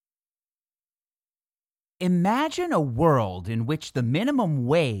Imagine a world in which the minimum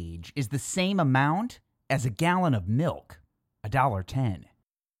wage is the same amount as a gallon of milk, $1.10,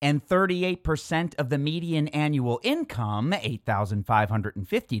 and 38% of the median annual income,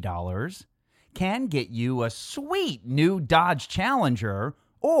 $8,550, can get you a sweet new Dodge Challenger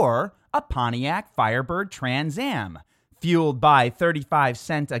or a Pontiac Firebird Trans Am, fueled by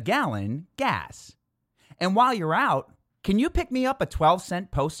 35-cent a gallon gas. And while you're out, can you pick me up a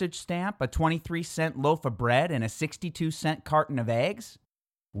 12-cent postage stamp, a 23-cent loaf of bread, and a 62-cent carton of eggs?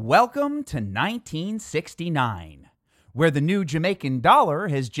 Welcome to 1969, where the new Jamaican dollar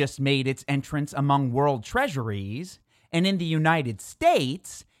has just made its entrance among world treasuries, and in the United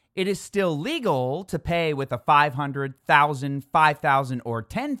States, it is still legal to pay with a $500, $1,000, $5,000, or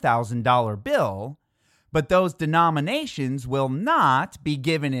 $10,000 bill, but those denominations will not be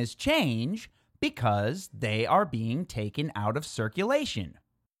given as change because they are being taken out of circulation.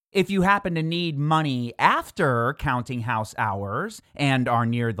 If you happen to need money after counting house hours and are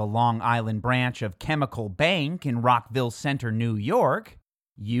near the Long Island branch of Chemical Bank in Rockville Center, New York,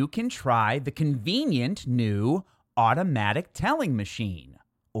 you can try the convenient new automatic telling machine,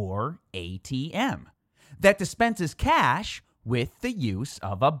 or ATM, that dispenses cash with the use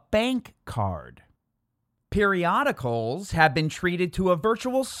of a bank card. Periodicals have been treated to a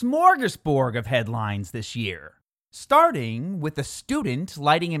virtual smorgasbord of headlines this year, starting with a student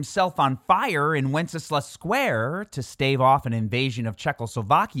lighting himself on fire in Wenceslas Square to stave off an invasion of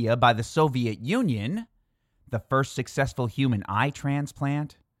Czechoslovakia by the Soviet Union, the first successful human eye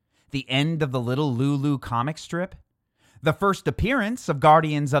transplant, the end of the Little Lulu comic strip, the first appearance of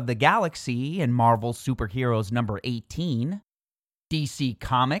Guardians of the Galaxy and Marvel Superheroes number 18, DC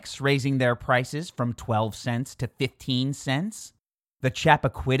Comics raising their prices from 12 cents to 15 cents, the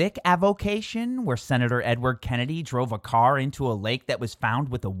Chappaquiddick avocation where Senator Edward Kennedy drove a car into a lake that was found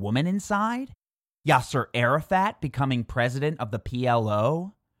with a woman inside, Yasser Arafat becoming president of the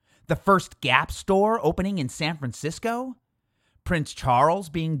PLO, the first Gap store opening in San Francisco, Prince Charles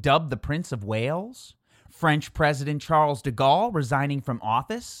being dubbed the Prince of Wales, French President Charles de Gaulle resigning from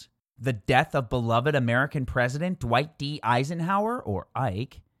office, the death of beloved American President Dwight D. Eisenhower, or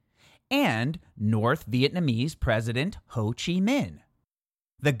Ike, and North Vietnamese President Ho Chi Minh.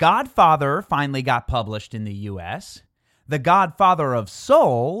 The Godfather finally got published in the U.S. The Godfather of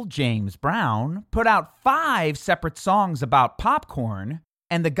Soul, James Brown, put out 5 separate songs about popcorn,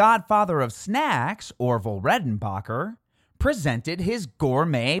 and the Godfather of Snacks, Orville Redenbacher, presented his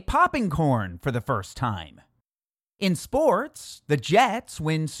gourmet popping corn for the first time. In sports, the Jets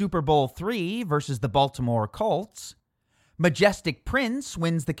win Super Bowl III versus the Baltimore Colts. Majestic Prince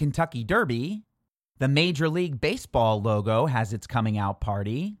wins the Kentucky Derby. The Major League Baseball logo has its coming out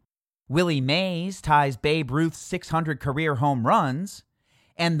party. Willie Mays ties Babe Ruth's 600 career home runs.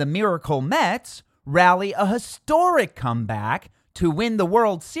 And the Miracle Mets rally a historic comeback to win the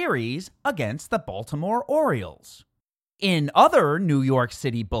World Series against the Baltimore Orioles. In other New York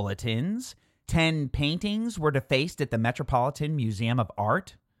City bulletins, 10 paintings were defaced at the Metropolitan Museum of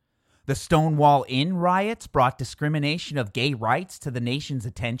Art. The Stonewall Inn riots brought discrimination of gay rights to the nation's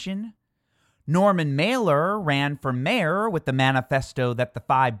attention. Norman Mailer ran for mayor with the manifesto that the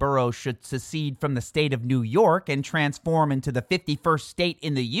 5 boroughs should secede from the state of New York and transform into the 51st state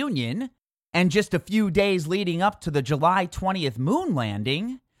in the Union. And just a few days leading up to the July 20th moon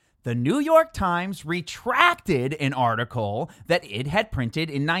landing, the New York Times retracted an article that it had printed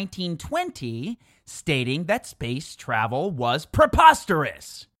in 1920 stating that space travel was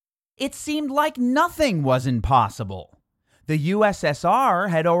preposterous. It seemed like nothing was impossible. The USSR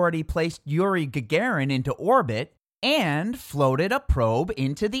had already placed Yuri Gagarin into orbit and floated a probe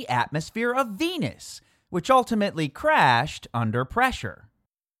into the atmosphere of Venus, which ultimately crashed under pressure.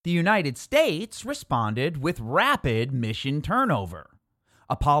 The United States responded with rapid mission turnover.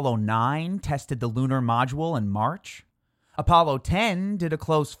 Apollo 9 tested the lunar module in March. Apollo 10 did a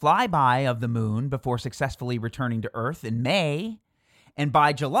close flyby of the moon before successfully returning to Earth in May. And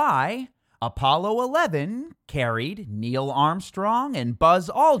by July, Apollo 11 carried Neil Armstrong and Buzz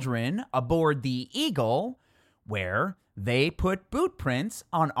Aldrin aboard the Eagle, where they put boot prints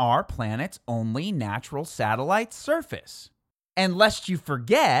on our planet's only natural satellite surface. And lest you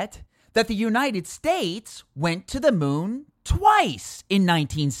forget that the United States went to the moon twice in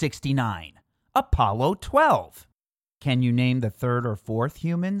 1969, Apollo 12. Can you name the 3rd or 4th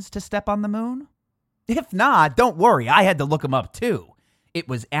humans to step on the moon? If not, don't worry, I had to look them up too. It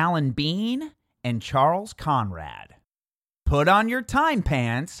was Alan Bean and Charles Conrad. Put on your time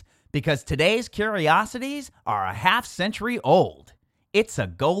pants, because today's curiosities are a half-century old. It's a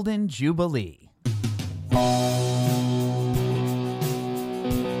golden jubilee.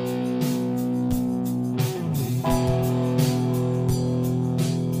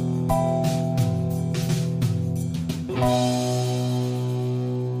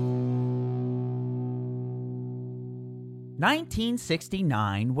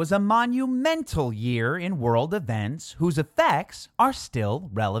 1969 was a monumental year in world events whose effects are still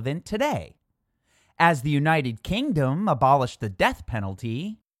relevant today. As the United Kingdom abolished the death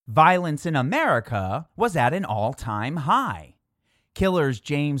penalty, violence in America was at an all-time high. Killers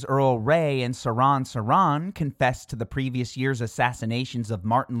James Earl Ray and Sirhan Sirhan confessed to the previous year's assassinations of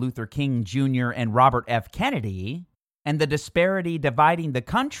Martin Luther King Jr. and Robert F. Kennedy, and the disparity dividing the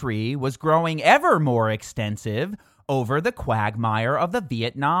country was growing ever more extensive over the quagmire of the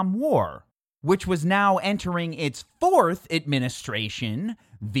Vietnam War, which was now entering its fourth administration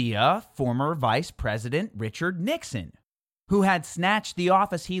via former Vice President Richard Nixon, who had snatched the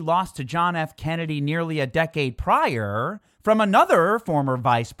office he lost to John F. Kennedy nearly a decade prior from another former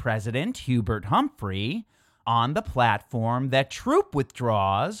Vice President, Hubert Humphrey, on the platform that troop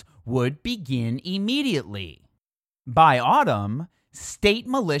withdrawals would begin immediately. By autumn, state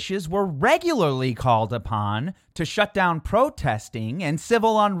militias were regularly called upon to shut down protesting and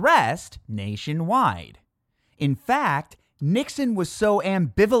civil unrest nationwide. In fact, Nixon was so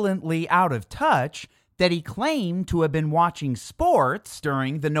ambivalently out of touch that he claimed to have been watching sports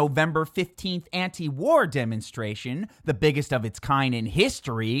during the November 15th anti-war demonstration, the biggest of its kind in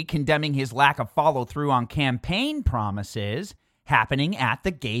history, condemning his lack of follow-through on campaign promises, happening at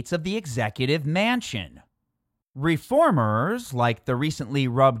the gates of the Executive Mansion. Reformers, like the recently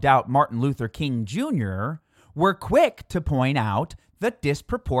rubbed out Martin Luther King Jr., were quick to point out the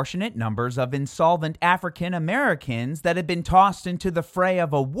disproportionate numbers of insolvent African Americans that had been tossed into the fray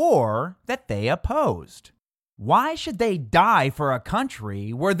of a war that they opposed. Why should they die for a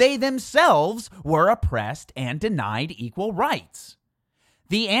country where they themselves were oppressed and denied equal rights?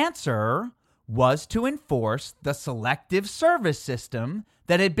 The answer was to enforce the selective service system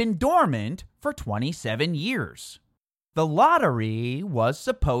that had been dormant for 27 years. The lottery was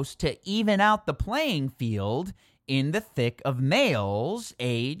supposed to even out the playing field in the thick of males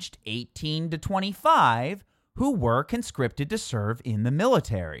aged 18 to 25 who were conscripted to serve in the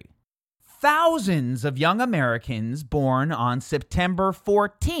military. Thousands of young Americans born on September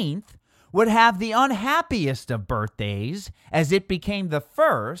 14th would have the unhappiest of birthdays, as it became the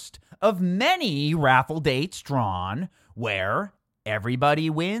first of many raffle dates drawn where everybody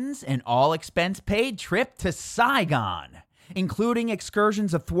wins an all-expense-paid trip to Saigon, including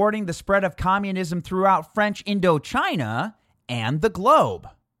excursions of thwarting the spread of communism throughout French Indochina and the globe,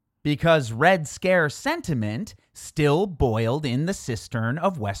 because Red Scare sentiment still boiled in the cistern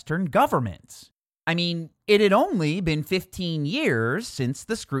of Western governments. I mean, it had only been 15 years since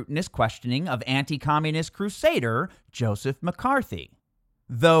the scrutinous questioning of anti-communist crusader Joseph McCarthy,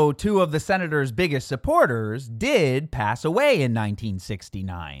 though two of the senator's biggest supporters did pass away in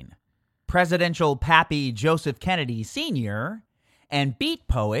 1969. Presidential pappy Joseph Kennedy Sr. and beat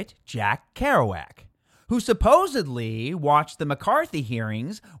poet Jack Kerouac, who supposedly watched the McCarthy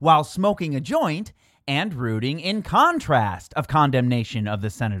hearings while smoking a joint and rooting in contrast of condemnation of the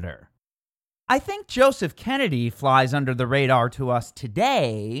senator. I think Joseph Kennedy flies under the radar to us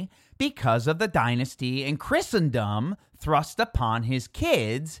today because of the dynasty and Christendom thrust upon his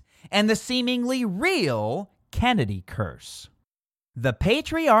kids and the seemingly real Kennedy curse. The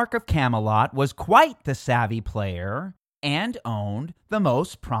Patriarch of Camelot was quite the savvy player and owned the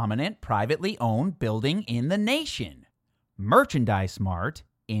most prominent privately owned building in the nation, Merchandise Mart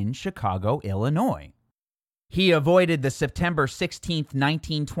in Chicago, Illinois. He avoided the September 16,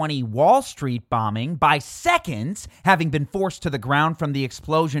 1920 Wall Street bombing by seconds, having been forced to the ground from the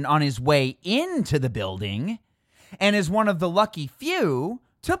explosion on his way into the building, and is one of the lucky few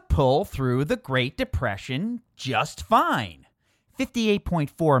to pull through the Great Depression just fine,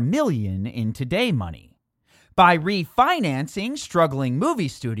 $58.4 million in today money, by refinancing struggling movie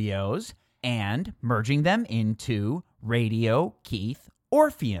studios and merging them into Radio Keith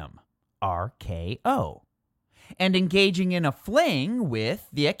Orpheum, RKO, and engaging in a fling with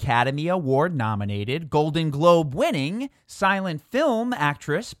the Academy Award-nominated, Golden Globe-winning silent film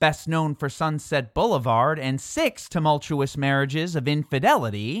actress best known for Sunset Boulevard and 6 tumultuous marriages of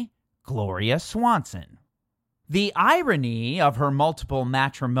infidelity, Gloria Swanson. The irony of her multiple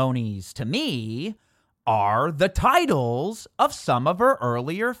matrimonies, to me, are the titles of some of her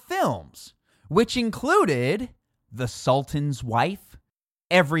earlier films, which included The Sultan's Wife,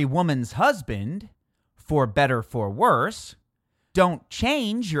 Every Woman's Husband, For Better, For Worse, Don't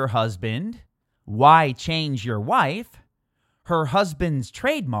Change Your Husband, Why Change Your Wife, Her Husband's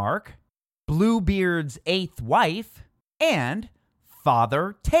Trademark, Bluebeard's Eighth Wife, and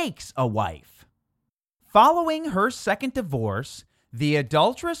Father Takes a Wife. Following her second divorce, the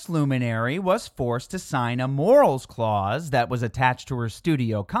adulterous luminary was forced to sign a morals clause that was attached to her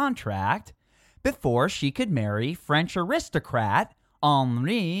studio contract, before she could marry French aristocrat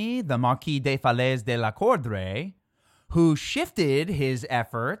Henri, the Marquis de Falaise de la Courdray, who shifted his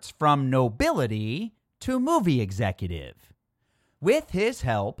efforts from nobility to movie executive. With his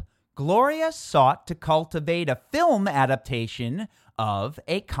help, Gloria sought to cultivate a film adaptation of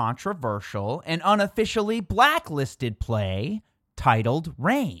a controversial and unofficially blacklisted play titled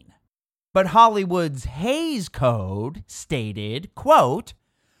Rain. But Hollywood's Hays Code stated, quote,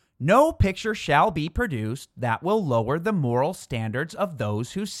 "No picture shall be produced that will lower the moral standards of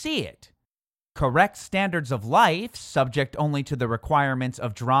those who see it. Correct standards of life, subject only to the requirements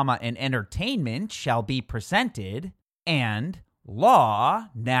of drama and entertainment, shall be presented, and law,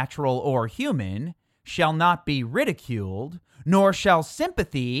 natural or human, shall not be ridiculed, nor shall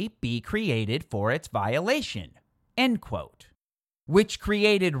sympathy be created for its violation," end quote. Which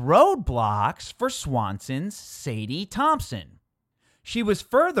created roadblocks for Swanson's Sadie Thompson. She was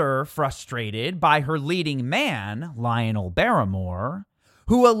further frustrated by her leading man, Lionel Barrymore,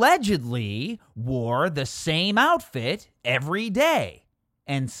 who allegedly wore the same outfit every day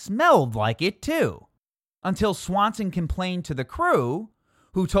and smelled like it too, until Swanson complained to the crew,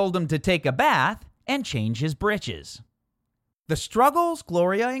 who told him to take a bath and change his britches. The struggles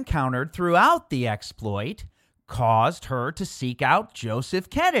Gloria encountered throughout the exploit caused her to seek out Joseph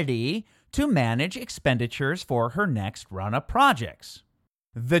Kennedy to manage expenditures for her next run of projects.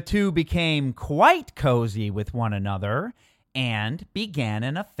 The two became quite cozy with one another and began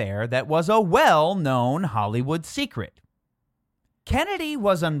an affair that was a well-known Hollywood secret. Kennedy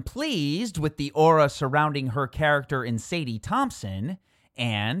was unpleased with the aura surrounding her character in Sadie Thompson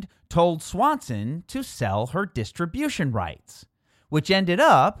and told Swanson to sell her distribution rights, which ended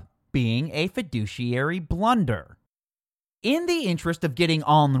up being a fiduciary blunder. In the interest of getting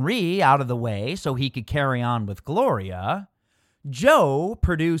Henri out of the way so he could carry on with Gloria, Joe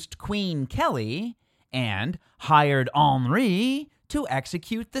produced Queen Kelly and hired Henri to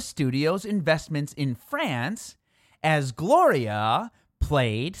execute the studio's investments in France, as Gloria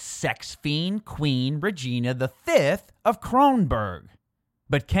played sex fiend Queen Regina V of Kronberg.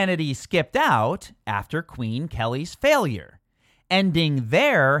 But Kennedy skipped out after Queen Kelly's failure, ending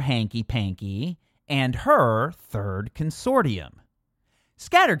their hanky-panky and her third consortium.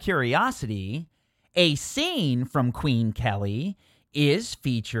 Scatter curiosity, a scene from Queen Kelly is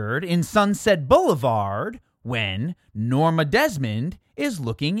featured in Sunset Boulevard when Norma Desmond is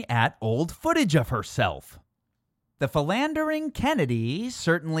looking at old footage of herself. The philandering Kennedy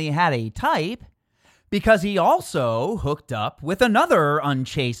certainly had a type, because he also hooked up with another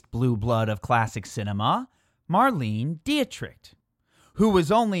unchaste blue blood of classic cinema, Marlene Dietrich, who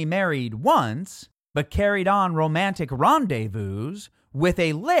was only married once, but carried on romantic rendezvous with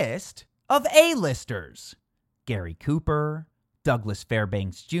a list of A-listers: Gary Cooper, Douglas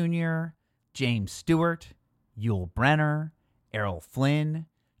Fairbanks Jr., James Stewart, Yul Brynner, Errol Flynn,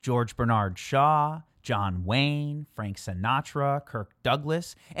 George Bernard Shaw, John Wayne, Frank Sinatra, Kirk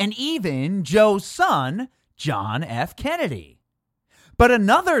Douglas, and even Joe's son, John F. Kennedy. But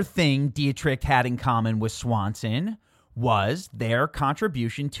another thing Dietrich had in common with Swanson was their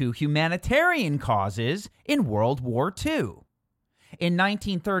contribution to humanitarian causes in World War II. In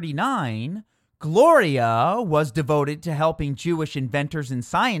 1939, Gloria was devoted to helping Jewish inventors and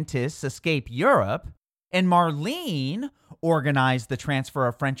scientists escape Europe, and Marlene organized the transfer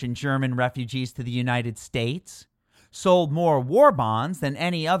of French and German refugees to the United States, sold more war bonds than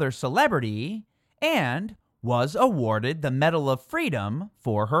any other celebrity, and was awarded the Medal of Freedom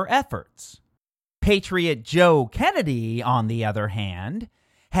for her efforts. Patriot Joe Kennedy, on the other hand,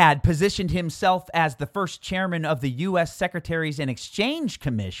 had positioned himself as the first chairman of the U.S. Securities and Exchange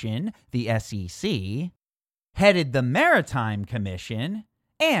Commission, the SEC, headed the Maritime Commission,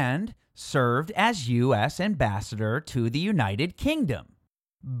 and served as U.S. ambassador to the United Kingdom.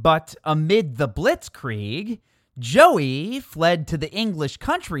 But amid the Blitzkrieg, Joey fled to the English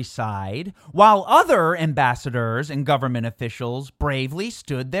countryside, while other ambassadors and government officials bravely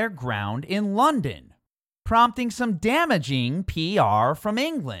stood their ground in London, prompting some damaging PR from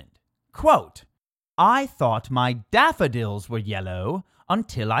England. Quote, "I thought my daffodils were yellow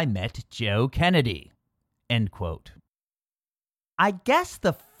until I met Joe Kennedy." End quote. I guess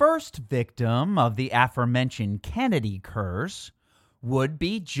the first victim of the aforementioned Kennedy curse would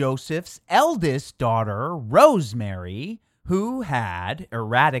be Joseph's eldest daughter, Rosemary, who had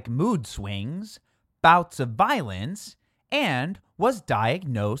erratic mood swings, bouts of violence, and was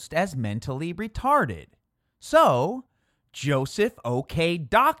diagnosed as mentally retarded. So, Joseph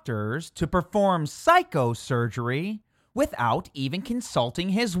okayed doctors to perform psychosurgery without even consulting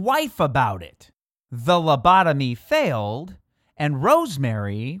his wife about it. The lobotomy failed, and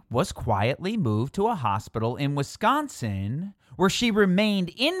Rosemary was quietly moved to a hospital in Wisconsin, where she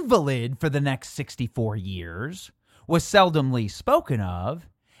remained invalid for the next 64 years, was seldomly spoken of,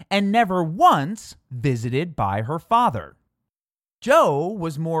 and never once visited by her father. Joe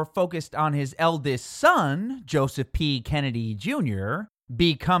was more focused on his eldest son, Joseph P. Kennedy Jr.,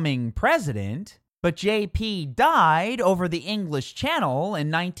 becoming president, but JP died over the English Channel in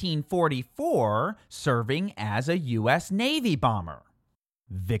 1944, serving as a U.S. Navy bomber.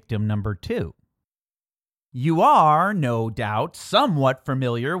 Victim number 2. You are, no doubt, somewhat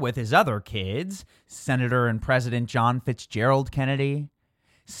familiar with his other kids, Senator and President John Fitzgerald Kennedy,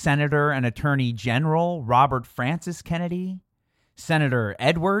 Senator and Attorney General Robert Francis Kennedy, Senator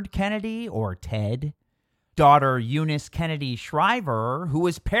Edward Kennedy, or Ted, daughter Eunice Kennedy Shriver, who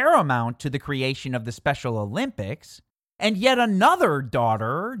was paramount to the creation of the Special Olympics, and yet another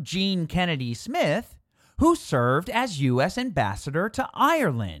daughter, Jean Kennedy Smith, who served as U.S. Ambassador to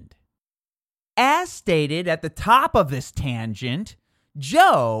Ireland. As stated at the top of this tangent,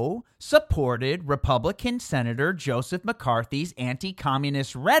 Joe supported Republican Senator Joseph McCarthy's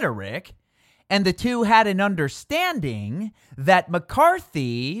anti-communist rhetoric, and the two had an understanding that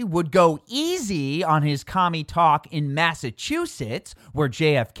McCarthy would go easy on his commie talk in Massachusetts, where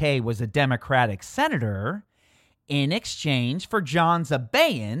JFK was a Democratic senator, in exchange for John's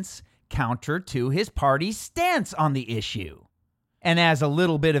abeyance counter to his party's stance on the issue. And as a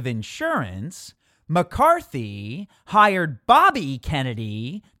little bit of insurance, McCarthy hired Bobby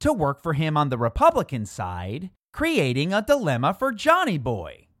Kennedy to work for him on the Republican side, creating a dilemma for Johnny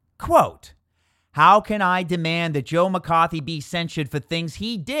Boy. Quote, "How can I demand that Joe McCarthy be censured for things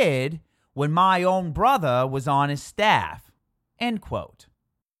he did when my own brother was on his staff?" End quote.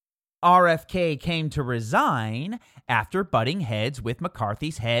 RFK came to resign after butting heads with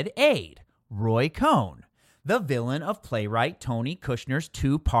McCarthy's head aide, Roy Cohn, the villain of playwright Tony Kushner's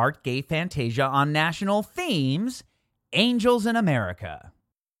two-part gay fantasia on national themes, Angels in America.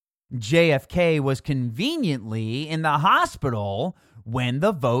 JFK was conveniently in the hospital when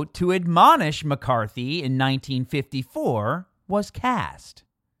the vote to admonish McCarthy in 1954 was cast.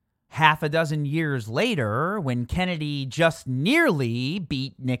 Half a dozen years later, when Kennedy just nearly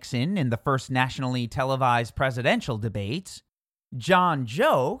beat Nixon in the first nationally televised presidential debates, John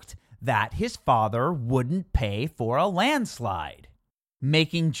joked that his father wouldn't pay for a landslide,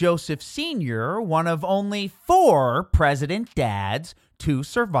 making Joseph Sr. one of only 4 president dads to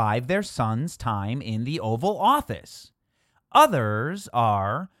survive their son's time in the Oval Office. Others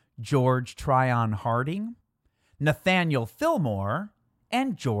are George Tryon Harding, Nathaniel Fillmore,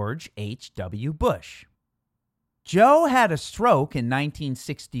 and George H.W. Bush. Joe had a stroke in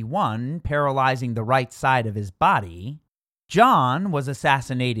 1961, paralyzing the right side of his body. John was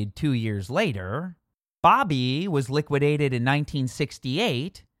assassinated 2 years later. Bobby was liquidated in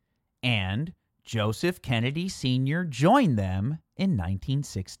 1968, and Joseph Kennedy Sr. joined them in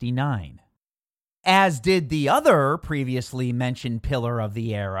 1969. As did the other previously mentioned pillar of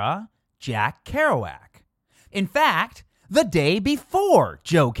the era, Jack Kerouac. In fact, the day before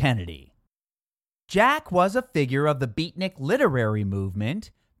Joe Kennedy. Jack was a figure of the beatnik literary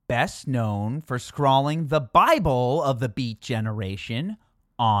movement, best known for scrawling the Bible of the Beat generation,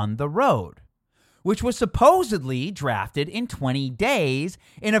 On the Road, which was supposedly drafted in 20 days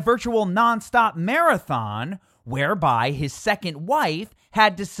in a virtual nonstop marathon whereby his second wife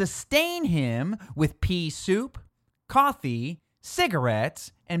had to sustain him with pea soup, coffee,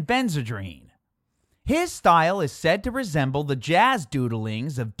 cigarettes, and Benzedrine. His style is said to resemble the jazz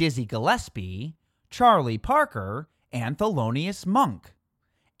doodlings of Dizzy Gillespie, Charlie Parker, and Thelonious Monk.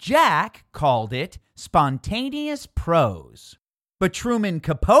 Jack called it spontaneous prose, but Truman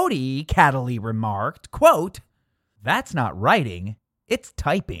Capote cattily remarked, quote, "That's not writing, it's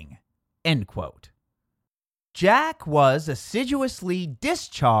typing," end quote. Jack was assiduously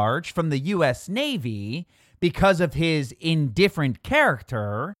discharged from the U.S. Navy because of his indifferent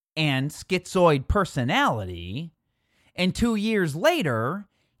character and schizoid personality, and 2 years later,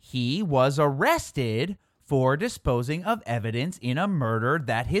 he was arrested for disposing of evidence in a murder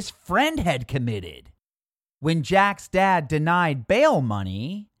that his friend had committed. When Jack's dad denied bail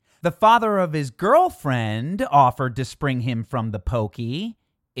money, the father of his girlfriend offered to spring him from the pokey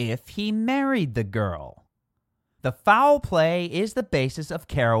if he married the girl. The foul play is the basis of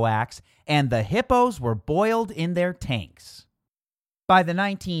Kerouac's "And the Hippos Were Boiled in Their Tanks." By the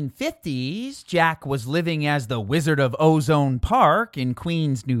 1950s, Jack was living as the Wizard of Ozone Park in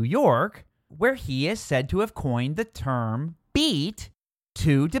Queens, New York, where he is said to have coined the term beat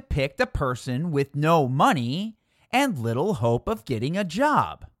to depict a person with no money and little hope of getting a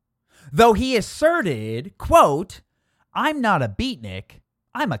job. Though he asserted, quote, "I'm not a beatnik,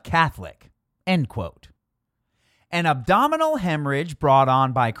 I'm a Catholic." End quote. An abdominal hemorrhage brought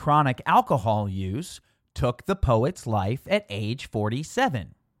on by chronic alcohol use took the poet's life at age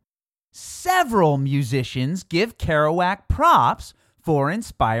 47. Several musicians give Kerouac props for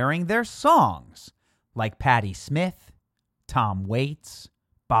inspiring their songs, like Patti Smith, Tom Waits,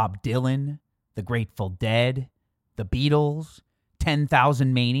 Bob Dylan, The Grateful Dead, The Beatles,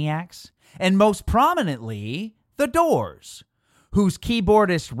 10,000 Maniacs, and most prominently, The Doors, whose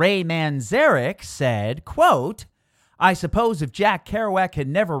keyboardist Ray Manzarek said, quote, "I suppose if Jack Kerouac had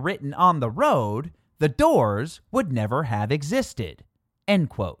never written On the Road, The Doors would never have existed." End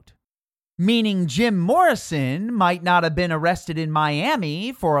quote. Meaning Jim Morrison might not have been arrested in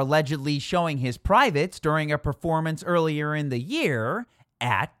Miami for allegedly showing his privates during a performance earlier in the year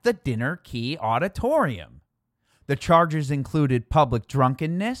at the Dinner Key Auditorium. The charges included public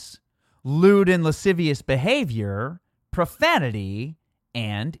drunkenness, lewd and lascivious behavior, profanity,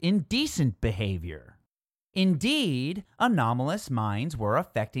 and indecent behavior. Indeed, anomalous minds were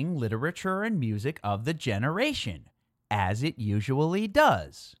affecting literature and music of the generation, as it usually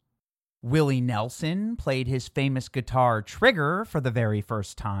does. Willie Nelson played his famous guitar Trigger for the very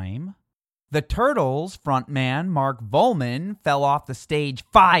first time. The Turtles frontman Mark Volman fell off the stage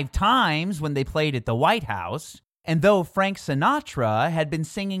 5 times when they played at the White House. And though Frank Sinatra had been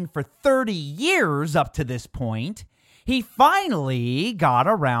singing for 30 years up to this point, he finally got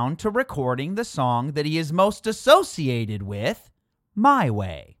around to recording the song that he is most associated with, My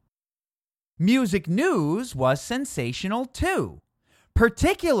Way. Music news was sensational too,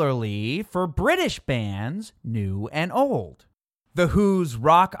 particularly for British bands, new and old. The Who's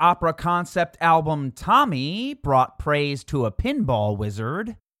rock opera concept album Tommy brought praise to a pinball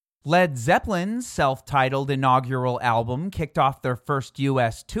wizard. Led Zeppelin's self-titled inaugural album kicked off their first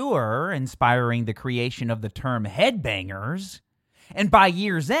U.S. tour, inspiring the creation of the term headbangers. And by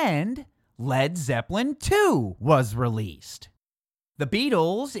year's end, Led Zeppelin 2 was released. The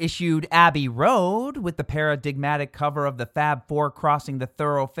Beatles issued Abbey Road with the paradigmatic cover of the Fab Four crossing the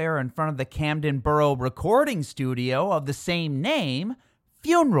thoroughfare in front of the Camden Borough recording studio of the same name,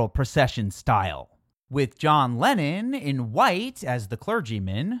 funeral procession style, with John Lennon in white as the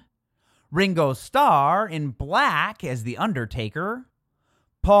clergyman, Ringo Starr in black as the undertaker,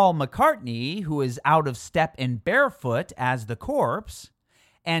 Paul McCartney, who is out of step and barefoot as the corpse,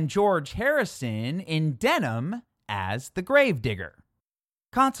 and George Harrison in denim as the gravedigger.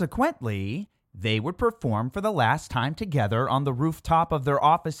 Consequently, they would perform for the last time together on the rooftop of their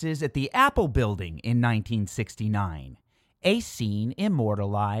offices at the Apple Building in 1969, a scene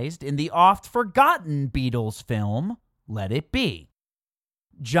immortalized in the oft-forgotten Beatles film, Let It Be.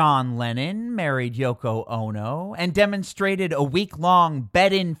 John Lennon married Yoko Ono and demonstrated a week-long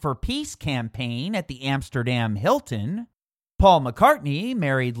Bet-In for Peace campaign at the Amsterdam Hilton. Paul McCartney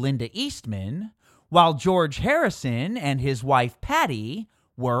married Linda Eastman, while George Harrison and his wife Patty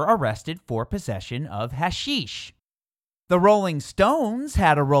were arrested for possession of hashish. The Rolling Stones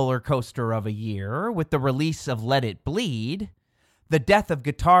had a roller coaster of a year with the release of Let It Bleed, the death of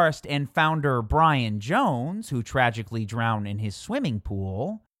guitarist and founder Brian Jones, who tragically drowned in his swimming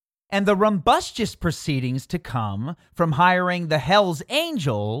pool, and the rumbustious proceedings to come from hiring the Hells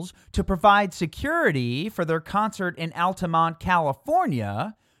Angels to provide security for their concert in Altamont,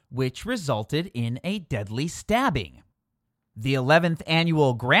 California, which resulted in a deadly stabbing. The 11th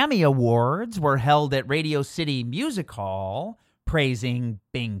annual Grammy Awards were held at Radio City Music Hall, praising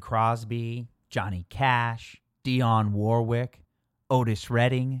Bing Crosby, Johnny Cash, Dionne Warwick, Otis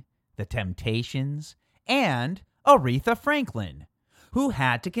Redding, The Temptations, and Aretha Franklin, who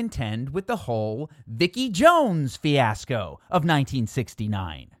had to contend with the whole Vicki Jones fiasco of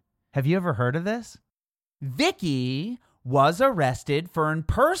 1969. Have you ever heard of this? Vicki was arrested for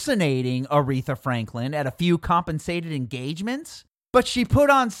impersonating Aretha Franklin at a few compensated engagements, but she put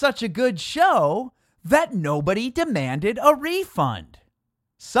on such a good show that nobody demanded a refund.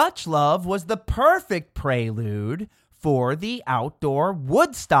 Such Love was the perfect prelude for the outdoor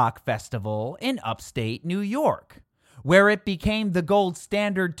Woodstock Festival in upstate New York, where it became the gold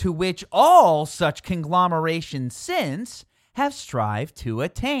standard to which all such conglomerations since have strived to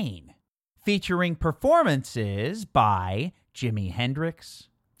attain, featuring performances by Jimi Hendrix,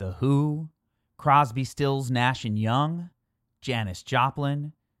 The Who, Crosby, Stills, Nash & Young, Janis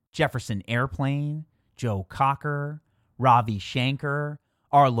Joplin, Jefferson Airplane, Joe Cocker, Ravi Shankar,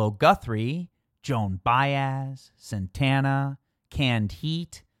 Arlo Guthrie, Joan Baez, Santana, Canned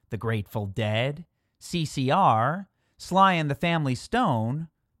Heat, The Grateful Dead, CCR, Sly and the Family Stone,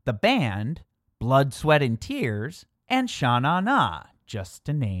 The Band, Blood, Sweat and Tears, and Sha Na Na, just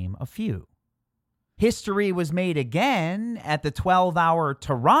to name a few. History was made again at the 12-hour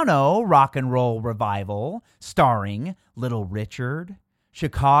Toronto rock and roll revival starring Little Richard,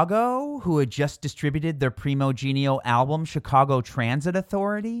 Chicago, who had just distributed their Primo Genio album Chicago Transit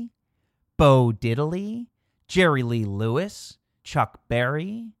Authority, Bo Diddley, Jerry Lee Lewis, Chuck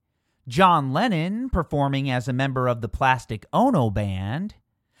Berry, John Lennon performing as a member of the Plastic Ono Band,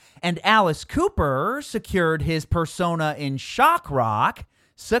 and Alice Cooper secured his persona in shock rock,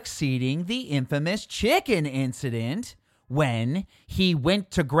 succeeding the infamous chicken incident when he went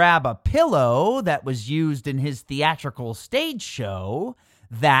to grab a pillow that was used in his theatrical stage show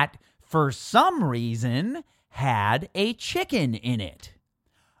that, for some reason, had a chicken in it.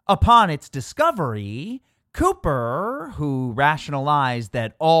 Upon its discovery, Cooper, who rationalized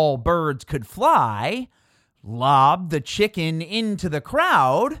that all birds could fly, lobbed the chicken into the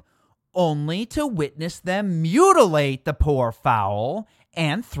crowd, only to witness them mutilate the poor fowl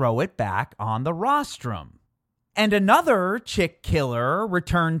and throw it back on the rostrum. And another chick killer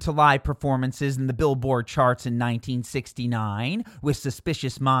returned to live performances in the Billboard charts in 1969 with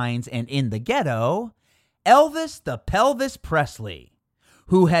Suspicious Minds and In the Ghetto, Elvis the Pelvis Presley,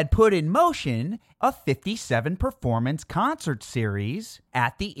 who had put in motion a 57-performance concert series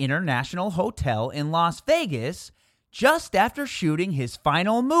at the International Hotel in Las Vegas just after shooting his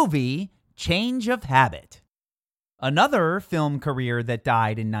final movie, Change of Habit. Another film career that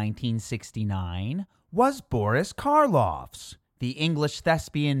died in 1969 was Boris Karloff's, the English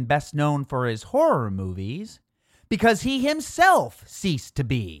thespian best known for his horror movies, because he himself ceased to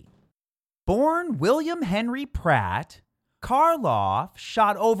be. Born William Henry Pratt, Karloff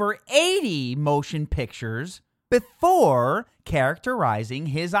shot over 80 motion pictures before characterizing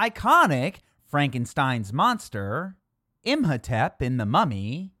his iconic Frankenstein's monster, Imhotep in The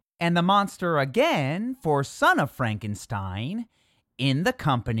Mummy, and the monster again for Son of Frankenstein, in the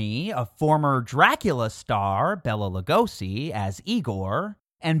company of former Dracula star Bela Lugosi as Igor,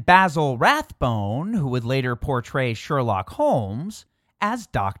 and Basil Rathbone, who would later portray Sherlock Holmes, as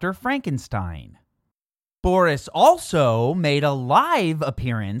Dr. Frankenstein. Boris also made a live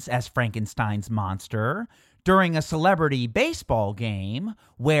appearance as Frankenstein's monster during a celebrity baseball game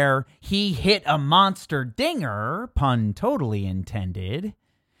where he hit a monster dinger, pun totally intended,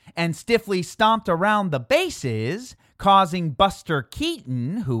 and stiffly stomped around the bases, causing Buster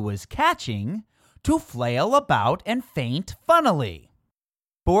Keaton, who was catching, to flail about and faint funnily.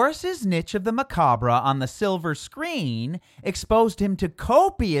 Boris's niche of the macabre on the silver screen exposed him to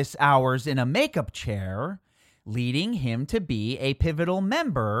copious hours in a makeup chair, leading him to be a pivotal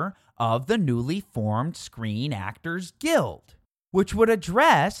member of the newly formed Screen Actors Guild, which would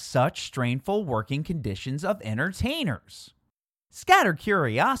address such strainful working conditions of entertainers. Scattered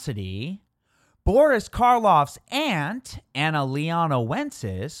curiosity, Boris Karloff's aunt, Anna Leona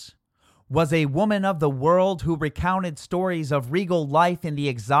Wences, was a woman of the world who recounted stories of regal life in the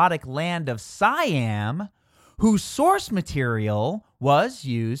exotic land of Siam, whose source material was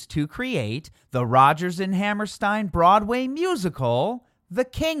used to create the Rodgers and Hammerstein Broadway musical, The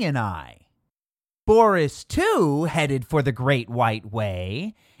King and I. Boris, too, headed for the Great White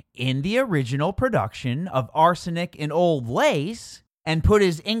Way in the original production of Arsenic and Old Lace, and put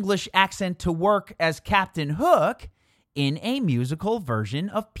his English accent to work as Captain Hook in a musical version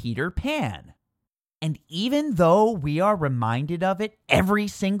of Peter Pan. And even though we are reminded of it every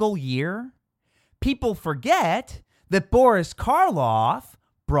single year, people forget that Boris Karloff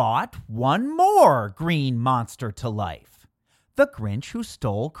brought one more green monster to life, the Grinch Who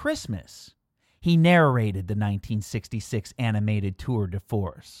Stole Christmas. He narrated the 1966 animated tour de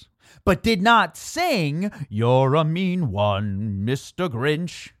force, but did not sing, "You're a mean one, Mr.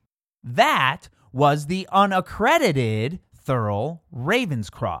 Grinch." That was the unaccredited Thurl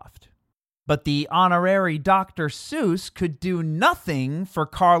Ravenscroft. But the honorary Dr. Seuss could do nothing for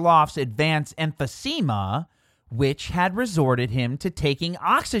Karloff's advanced emphysema, which had resorted him to taking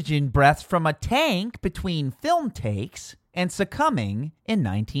oxygen breaths from a tank between film takes and succumbing in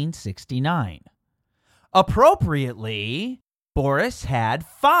 1969. Appropriately, Boris had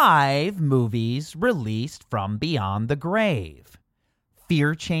 5 movies released from beyond the grave: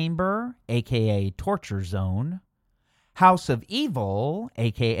 Fear Chamber, aka Torture Zone, House of Evil,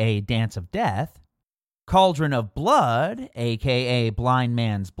 aka Dance of Death, Cauldron of Blood, aka Blind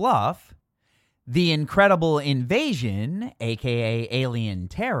Man's Bluff, The Incredible Invasion, aka Alien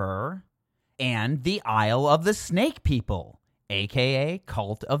Terror, and The Isle of the Snake People, aka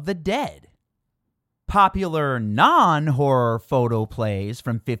Cult of the Dead. Popular non-horror photo plays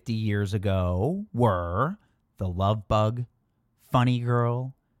from 50 years ago were The Love Bug, Funny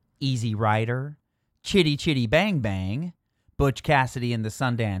Girl, Easy Rider, Chitty Chitty Bang Bang, Butch Cassidy and the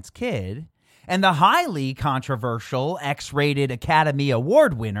Sundance Kid, and the highly controversial X-rated Academy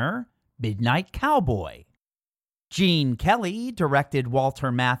Award winner, Midnight Cowboy. Gene Kelly directed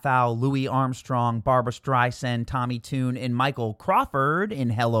Walter Matthau, Louis Armstrong, Barbra Streisand, Tommy Tune, and Michael Crawford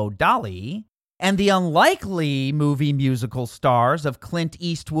in Hello, Dolly, and the unlikely movie musical stars of Clint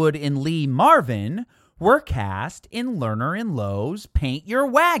Eastwood and Lee Marvin were cast in Lerner and Loewe's Paint Your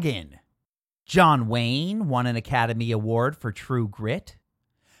Wagon. John Wayne won an Academy Award for True Grit,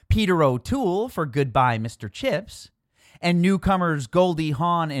 Peter O'Toole for Goodbye, Mr. Chips, and newcomers Goldie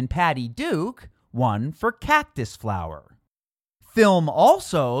Hawn and Patty Duke won for Cactus Flower. Film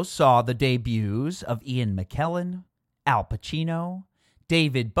also saw the debuts of Ian McKellen, Al Pacino,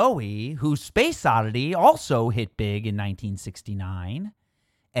 David Bowie, whose Space Oddity also hit big in 1969,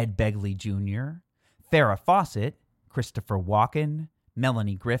 Ed Begley Jr., Farrah Fawcett, Christopher Walken,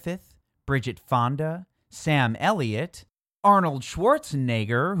 Melanie Griffith, Bridget Fonda, Sam Elliott, Arnold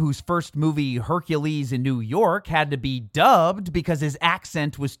Schwarzenegger, whose first movie Hercules in New York had to be dubbed because his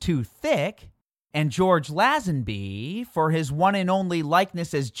accent was too thick, and George Lazenby for his one and only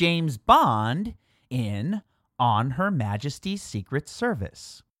likeness as James Bond in On Her Majesty's Secret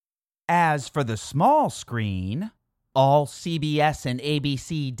Service. As for the small screen, all CBS and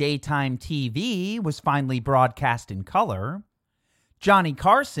ABC daytime TV was finally broadcast in color. Johnny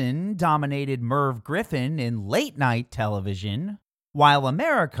Carson dominated Merv Griffin in late-night television, while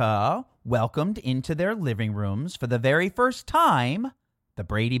America welcomed into their living rooms for the very first time The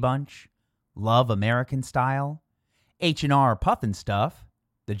Brady Bunch, Love American Style, H&R Puffin' Stuff,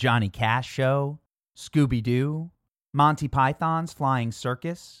 The Johnny Cash Show, Scooby-Doo, Monty Python's Flying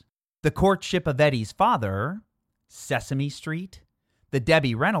Circus, The Courtship of Eddie's Father, Sesame Street, The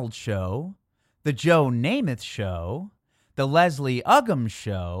Debbie Reynolds Show, The Joe Namath Show, The Leslie Uggam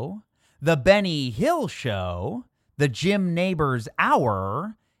Show, The Benny Hill Show, The Jim Neighbors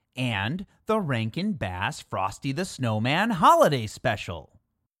Hour, and the Rankin Bass Frosty the Snowman Holiday Special.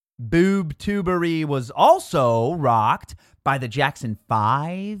 Boob Tubery was also rocked by the Jackson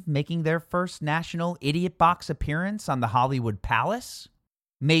 5 making their first national Idiot Box appearance on the Hollywood Palace,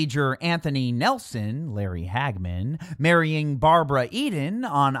 Major Anthony Nelson, Larry Hagman, marrying Barbara Eden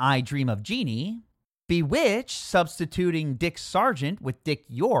on I Dream of Jeannie, Bewitched substituting Dick Sargent with Dick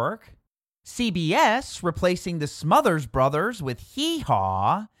York, CBS replacing the Smothers Brothers with Hee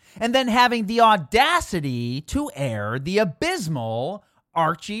Haw, and then having the audacity to air the abysmal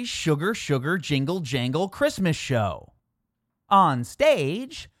Archie's Sugar Sugar Jingle Jangle Christmas Show. On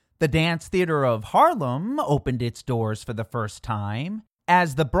stage, the Dance Theater of Harlem opened its doors for the first time,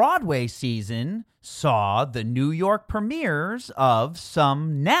 as the Broadway season saw the New York premieres of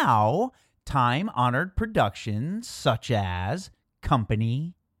some now time-honored productions such as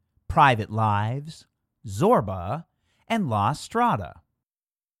Company, Private Lives, Zorba, and La Strada.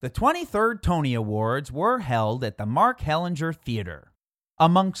 The 23rd Tony Awards were held at the Mark Hellinger Theater.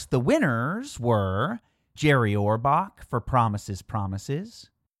 Amongst the winners were Jerry Orbach for Promises, Promises,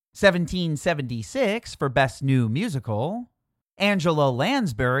 1776 for Best New Musical, Angela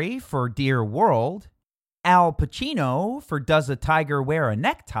Lansbury for Dear World, Al Pacino for Does a Tiger Wear a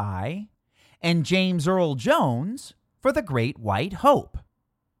Necktie, and James Earl Jones for The Great White Hope.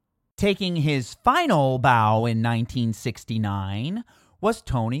 Taking his final bow in 1969 was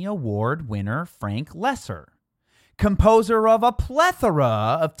Tony Award winner Frank Loesser, composer of a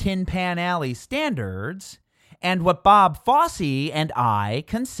plethora of Tin Pan Alley standards, and what Bob Fosse and I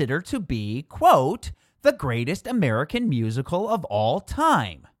consider to be, quote, the greatest American musical of all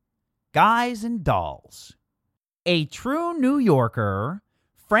time, Guys and Dolls. A true New Yorker,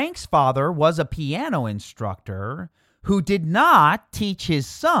 Frank's father was a piano instructor who did not teach his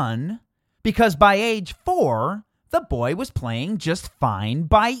son because by age 4, the boy was playing just fine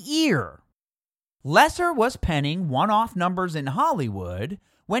by ear. Loesser was penning one-off numbers in Hollywood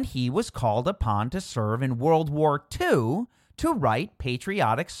when he was called upon to serve in World War II to write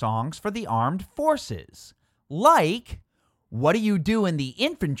patriotic songs for the armed forces, like What Do You Do in the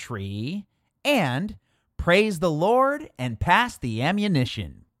Infantry and Praise the Lord and Pass the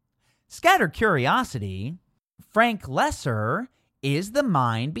Ammunition. Scattered curiosity, Frank Loesser is the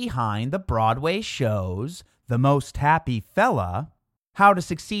mind behind the Broadway shows The Most Happy Fella, How to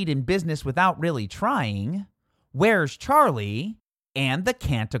Succeed in Business Without Really Trying, Where's Charlie, and the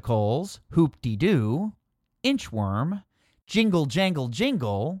Canticles, Hoop-de-Doo, Inchworm, Jingle Jangle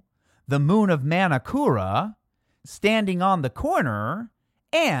Jingle, The Moon of Manakura, Standing on the Corner,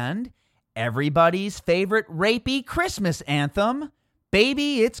 and everybody's favorite rapey Christmas anthem,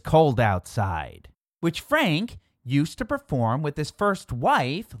 Baby It's Cold Outside, which Frank used to perform with his first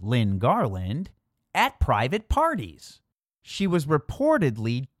wife, Lynn Garland, at private parties. She was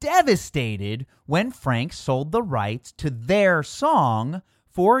reportedly devastated when Frank sold the rights to their song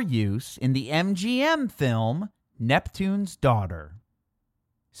for use in the MGM film Neptune's Daughter.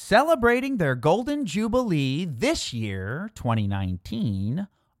 Celebrating their Golden Jubilee this year, 2019,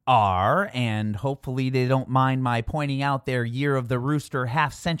 are, and hopefully they don't mind my pointing out their Year of the Rooster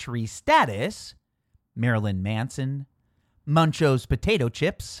half-century status, Marilyn Manson, Muncho's Potato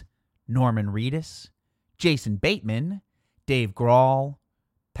Chips, Norman Reedus, Jason Bateman, Dave Grohl,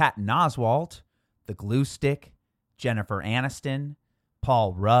 Patton Oswalt, The Glue Stick, Jennifer Aniston,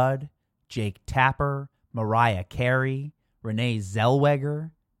 Paul Rudd, Jake Tapper, Mariah Carey, Renee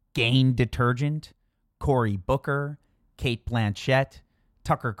Zellweger, Gain Detergent, Cory Booker, Cate Blanchett,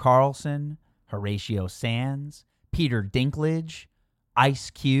 Tucker Carlson, Horatio Sands, Peter Dinklage, Ice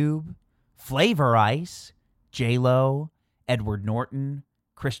Cube, Flavor Ice, J-Lo, Edward Norton,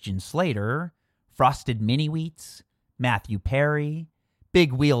 Christian Slater, Frosted Mini Wheats, Matthew Perry,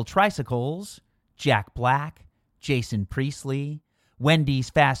 Big Wheel Tricycles, Jack Black, Jason Priestley, Wendy's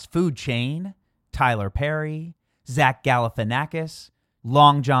fast food chain, Tyler Perry, Zach Galifianakis,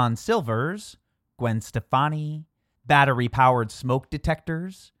 Long John Silvers, Gwen Stefani, battery-powered smoke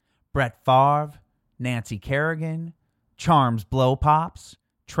detectors, Brett Favre, Nancy Kerrigan, Charms Blow Pops,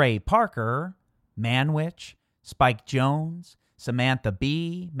 Trey Parker, Manwich, Spike Jonze, Samantha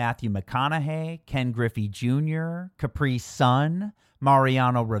Bee, Matthew McConaughey, Ken Griffey Jr., Capri Sun,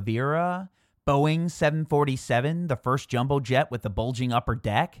 Mariano Rivera, Boeing 747, the first jumbo jet with the bulging upper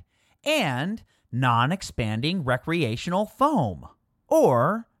deck, and non-expanding recreational foam,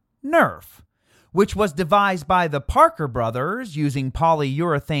 or Nerf, which was devised by the Parker brothers using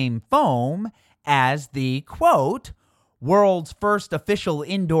polyurethane foam as the, quote, world's first official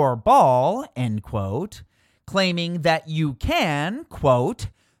indoor ball, end quote, claiming that you can, quote,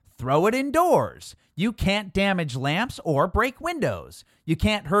 throw it indoors. You can't damage lamps or break windows. You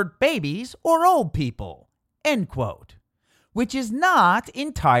can't hurt babies or old people, end quote. Which is not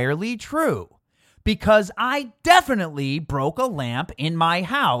entirely true, because I definitely broke a lamp in my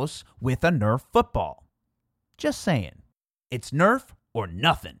house with a Nerf football. Just saying. It's Nerf or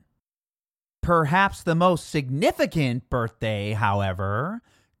nothing. Perhaps the most significant birthday, however,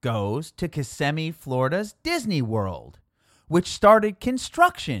 goes to Kissimmee, Florida's Disney World, which started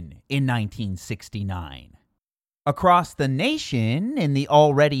construction in 1969. Across the nation, in the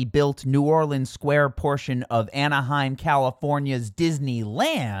already built New Orleans Square portion of Anaheim, California's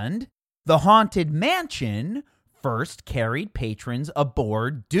Disneyland, the Haunted Mansion first carried patrons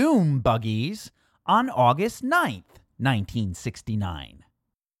aboard Doom buggies on August 9th, 1969.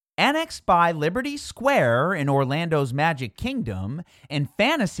 Annexed by Liberty Square in Orlando's Magic Kingdom and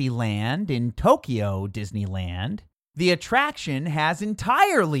Fantasyland in Tokyo Disneyland, the attraction has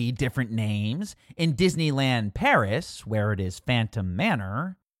entirely different names in Disneyland Paris, where it is Phantom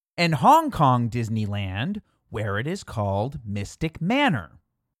Manor, and Hong Kong Disneyland, where it is called Mystic Manor.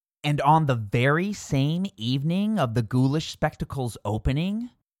 And on the very same evening of the Ghoulish Spectacle's opening,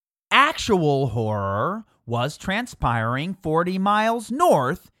 actual horror was transpiring 40 miles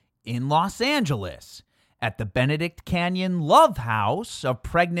north in Los Angeles, at the Benedict Canyon Love House of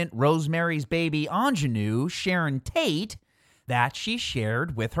pregnant Rosemary's Baby ingenue Sharon Tate that she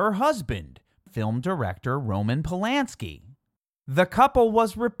shared with her husband, film director Roman Polanski. The couple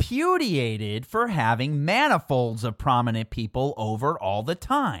was repudiated for having manifolds of prominent people over all the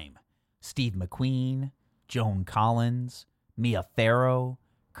time. Steve McQueen, Joan Collins, Mia Farrow,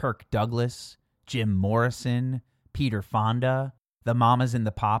 Kirk Douglas, Jim Morrison, Peter Fonda, the Mamas and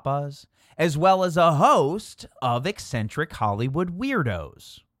the Papas, as well as a host of eccentric Hollywood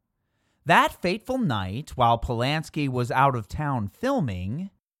weirdos. That fateful night, while Polanski was out of town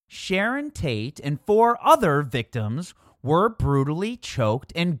filming, Sharon Tate and 4 other victims were brutally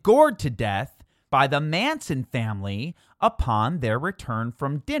choked and gored to death by the Manson family upon their return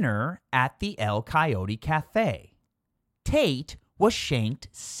from dinner at the El Coyote Cafe. Tate was shanked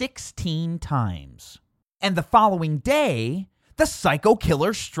 16 times. And the following day, the psycho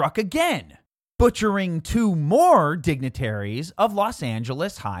killer struck again, butchering 2 more dignitaries of Los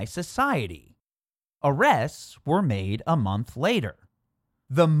Angeles high society. Arrests were made a month later.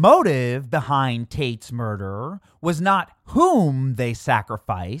 The motive behind Tate's murder was not whom they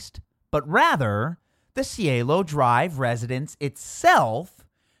sacrificed, but rather the Cielo Drive residence itself,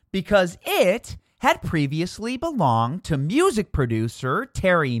 because it had previously belonged to music producer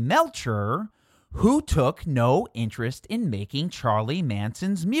Terry Melcher, who took no interest in making Charlie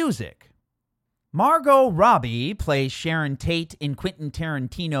Manson's music. Margot Robbie plays Sharon Tate in Quentin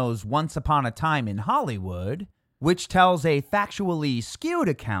Tarantino's Once Upon a Time in Hollywood, which tells a factually skewed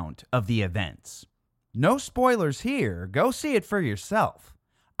account of the events. No spoilers here. Go see it for yourself.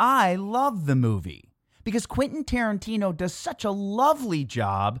 I love the movie because Quentin Tarantino does such a lovely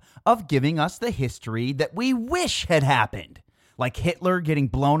job of giving us the history that we wish had happened, like Hitler getting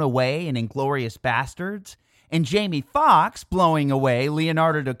blown away in Inglourious Bastards and Jamie Foxx blowing away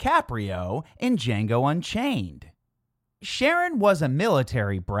Leonardo DiCaprio in Django Unchained. Sharon was a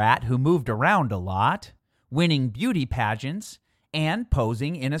military brat who moved around a lot, winning beauty pageants and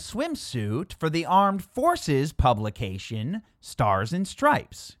posing in a swimsuit for the Armed Forces publication Stars and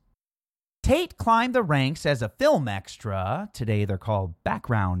Stripes. Tate climbed the ranks as a film extra, today they're called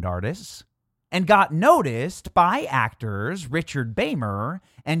background artists, and got noticed by actors Richard Beymer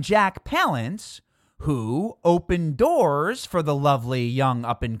and Jack Palance, who opened doors for the lovely young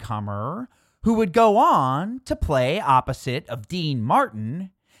up-and-comer, who would go on to play opposite of Dean Martin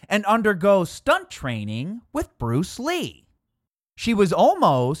and undergo stunt training with Bruce Lee. She was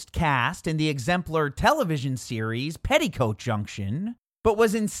almost cast in the exemplar television series Petticoat Junction, but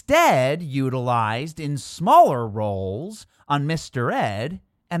was instead utilized in smaller roles on Mr. Ed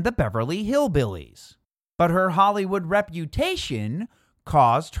and the Beverly Hillbillies. But her Hollywood reputation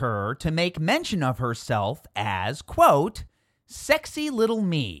caused her to make mention of herself as, quote, sexy little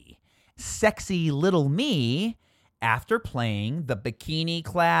me after playing the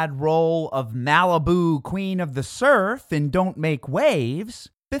bikini-clad role of Malibu Queen of the Surf in Don't Make Waves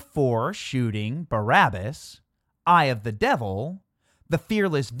before shooting Barabbas, Eye of the Devil, The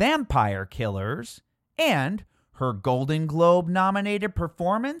Fearless Vampire Killers, and her Golden Globe-nominated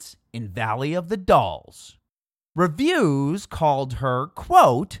performance in Valley of the Dolls. Reviews called her,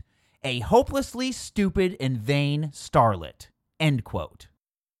 quote, a hopelessly stupid and vain starlet, end quote.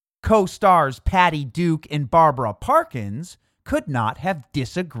 Co-stars Patty Duke and Barbara Parkins could not have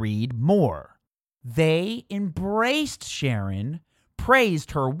disagreed more. They embraced Sharon,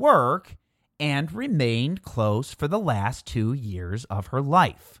 praised her work, and remained close for the last 2 years of her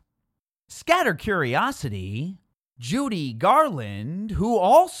life. Scatter curiosity, Judy Garland, who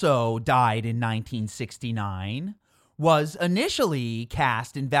also died in 1969, was initially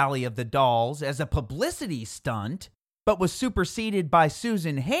cast in Valley of the Dolls as a publicity stunt, but was superseded by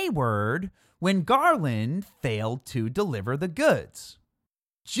Susan Hayward when Garland failed to deliver the goods.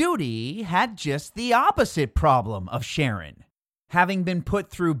 Judy had just the opposite problem of Sharon, having been put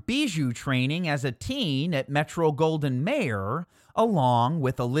through bijou training as a teen at Metro-Goldwyn-Mayer, along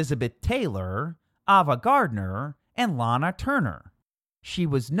with Elizabeth Taylor, Ava Gardner, and Lana Turner. She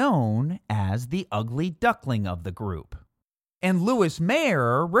was known as the ugly duckling of the group. And Louis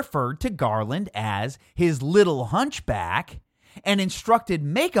Mayer referred to Garland as his little hunchback and instructed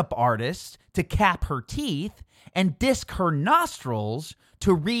makeup artists to cap her teeth and disc her nostrils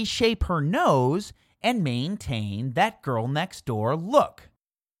to reshape her nose and maintain that girl next door look.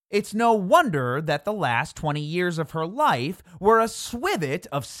 It's no wonder that the last 20 years of her life were a swivet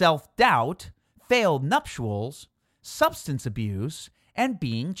of self-doubt, failed nuptials, substance abuse, and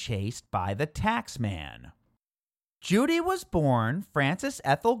being chased by the taxman. Judy was born Frances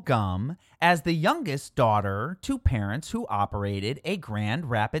Ethel Gumm as the youngest daughter to parents who operated a Grand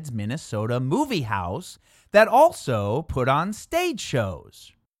Rapids, Minnesota movie house that also put on stage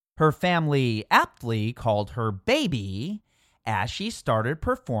shows. Her family aptly called her Baby as she started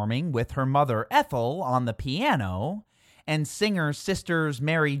performing with her mother Ethel on the piano and singer sisters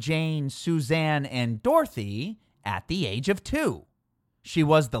Mary Jane, Suzanne, and Dorothy at the age of 2. She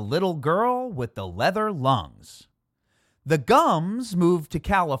was the little girl with the leather lungs. The Gums moved to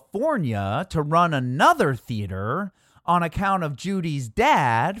California to run another theater on account of Judy's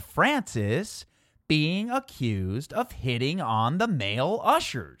dad, Francis, being accused of hitting on the male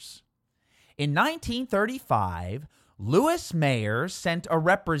ushers. In 1935, Louis Mayer sent a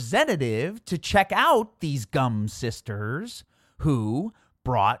representative to check out these Gum sisters, who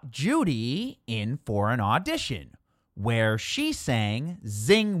brought Judy in for an audition, where she sang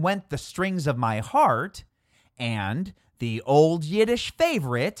 "Zing Went the Strings of My Heart" and the old Yiddish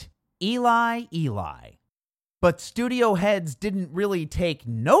favorite, Eli, Eli. But studio heads didn't really take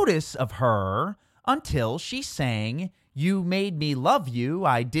notice of her until she sang "You Made Me Love You,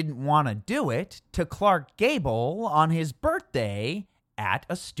 I Didn't Want to Do It" to Clark Gable on his birthday at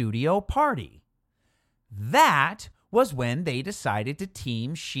a studio party. That was when they decided to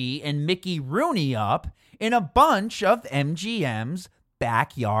team she and Mickey Rooney up in a bunch of MGM's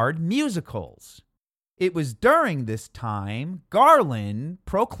backyard musicals. It was during this time Garland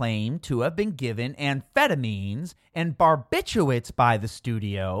proclaimed to have been given amphetamines and barbiturates by the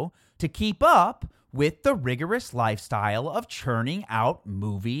studio to keep up with the rigorous lifestyle of churning out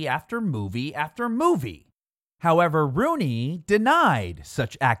movie after movie after movie. However, Rooney denied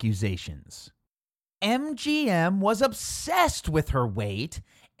such accusations. MGM was obsessed with her weight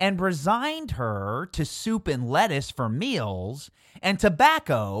and resigned her to soup and lettuce for meals and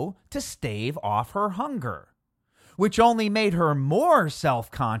tobacco to stave off her hunger, which only made her more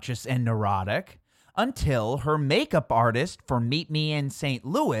self-conscious and neurotic until her makeup artist for Meet Me in St.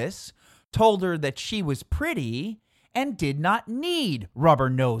 Louis told her that she was pretty and did not need rubber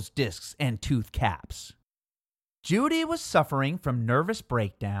nose discs and tooth caps. Judy was suffering from nervous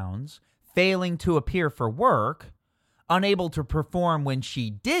breakdowns, failing to appear for work, unable to perform when she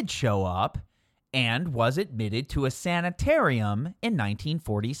did show up, and was admitted to a sanitarium in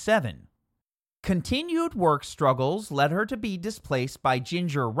 1947. Continued work struggles led her to be displaced by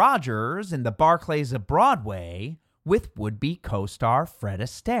Ginger Rogers in the Barclays of Broadway with would-be co-star Fred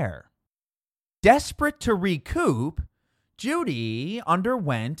Astaire. Desperate to recoup, Judy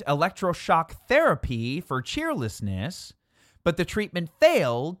underwent electroshock therapy for cheerlessness, but the treatment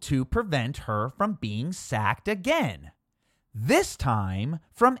failed to prevent her from being sacked again, this time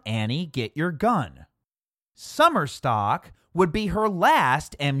from Annie Get Your Gun. Summer Stock would be her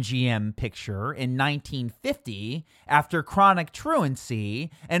last MGM picture in 1950 after chronic truancy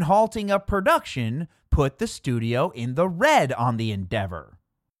and halting of production put the studio in the red on the endeavor.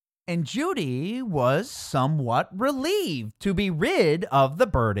 And Judy was somewhat relieved to be rid of the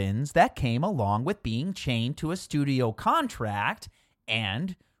burdens that came along with being chained to a studio contract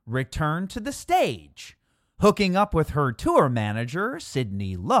and return to the stage, hooking up with her tour manager,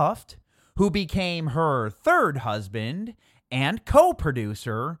 Sidney Luft, who became her third husband and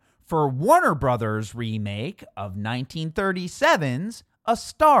co-producer for Warner Brothers' remake of 1937's A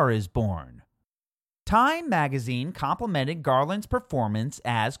Star is Born. Time magazine complimented Garland's performance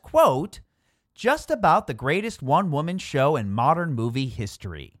as, quote, just about the greatest one-woman show in modern movie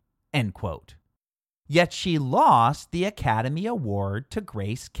history, end quote. Yet she lost the Academy Award to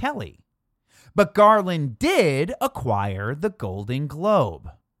Grace Kelly. But Garland did acquire the Golden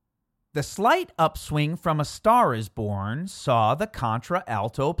Globe. The slight upswing from A Star is Born saw the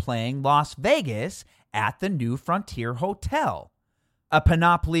contralto playing Las Vegas at the New Frontier Hotel, a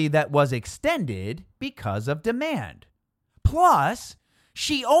panoply that was extended because of demand. Plus,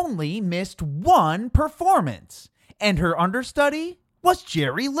 she only missed one performance, and her understudy was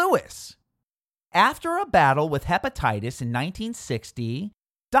Jerry Lewis. After a battle with hepatitis in 1960,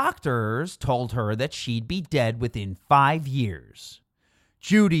 doctors told her that she'd be dead within 5 years.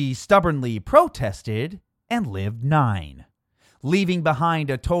 Judy stubbornly protested and lived 9, leaving behind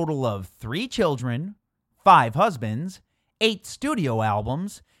a total of 3 children, 5 husbands, 8 studio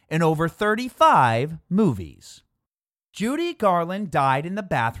albums, and over 35 movies. Judy Garland died in the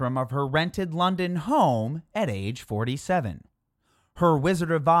bathroom of her rented London home at age 47. Her Wizard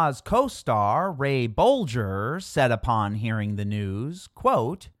of Oz co-star, Ray Bolger, said upon hearing the news,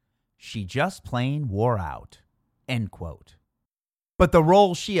 quote, she just plain wore out, end quote. But the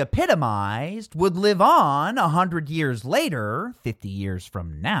role she epitomized would live on 100 years later, 50 years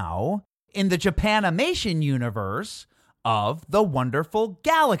from now, in the Japanimation universe of The Wonderful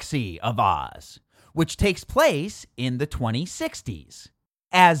Galaxy of Oz, which takes place in the 2060s,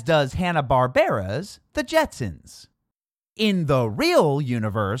 as does Hanna-Barbera's The Jetsons. In the real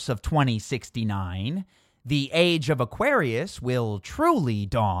universe of 2069, the age of Aquarius will truly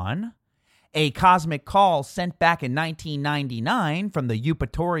dawn. A cosmic call sent back in 1999 from the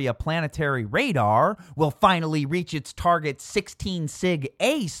Eupatoria planetary radar will finally reach its target 16 Sig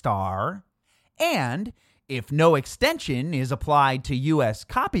A star, and if no extension is applied to U.S.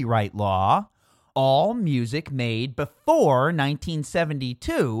 copyright law, all music made before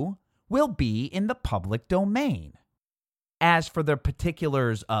 1972 will be in the public domain. As for the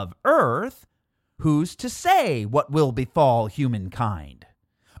particulars of Earth, who's to say what will befall humankind?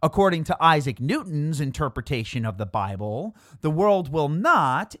 According to Isaac Newton's interpretation of the Bible, the world will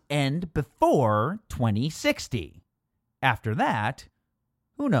not end before 2060. After that,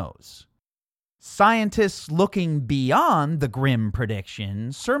 who knows? Scientists looking beyond the grim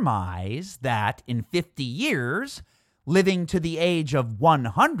prediction surmise that in 50 years, living to the age of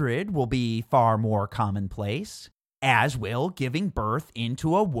 100 will be far more commonplace, as will giving birth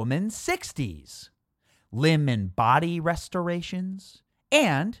into a woman's 60s, limb and body restorations,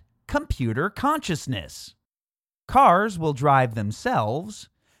 and computer consciousness. Cars will drive themselves,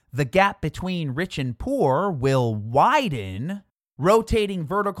 the gap between rich and poor will widen, rotating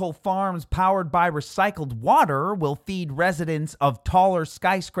vertical farms powered by recycled water will feed residents of taller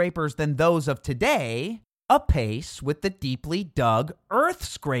skyscrapers than those of today, apace with the deeply dug earth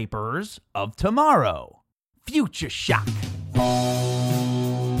scrapers of tomorrow. Future shock.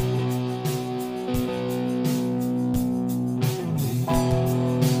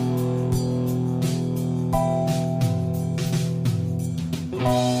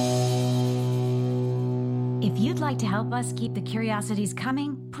 If you'd like to help us keep the curiosities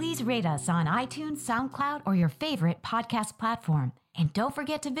coming, please rate us on iTunes, SoundCloud, or your favorite podcast platform. And don't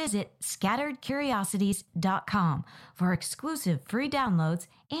forget to visit scatteredcuriosities.com for exclusive free downloads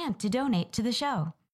and to donate to the show.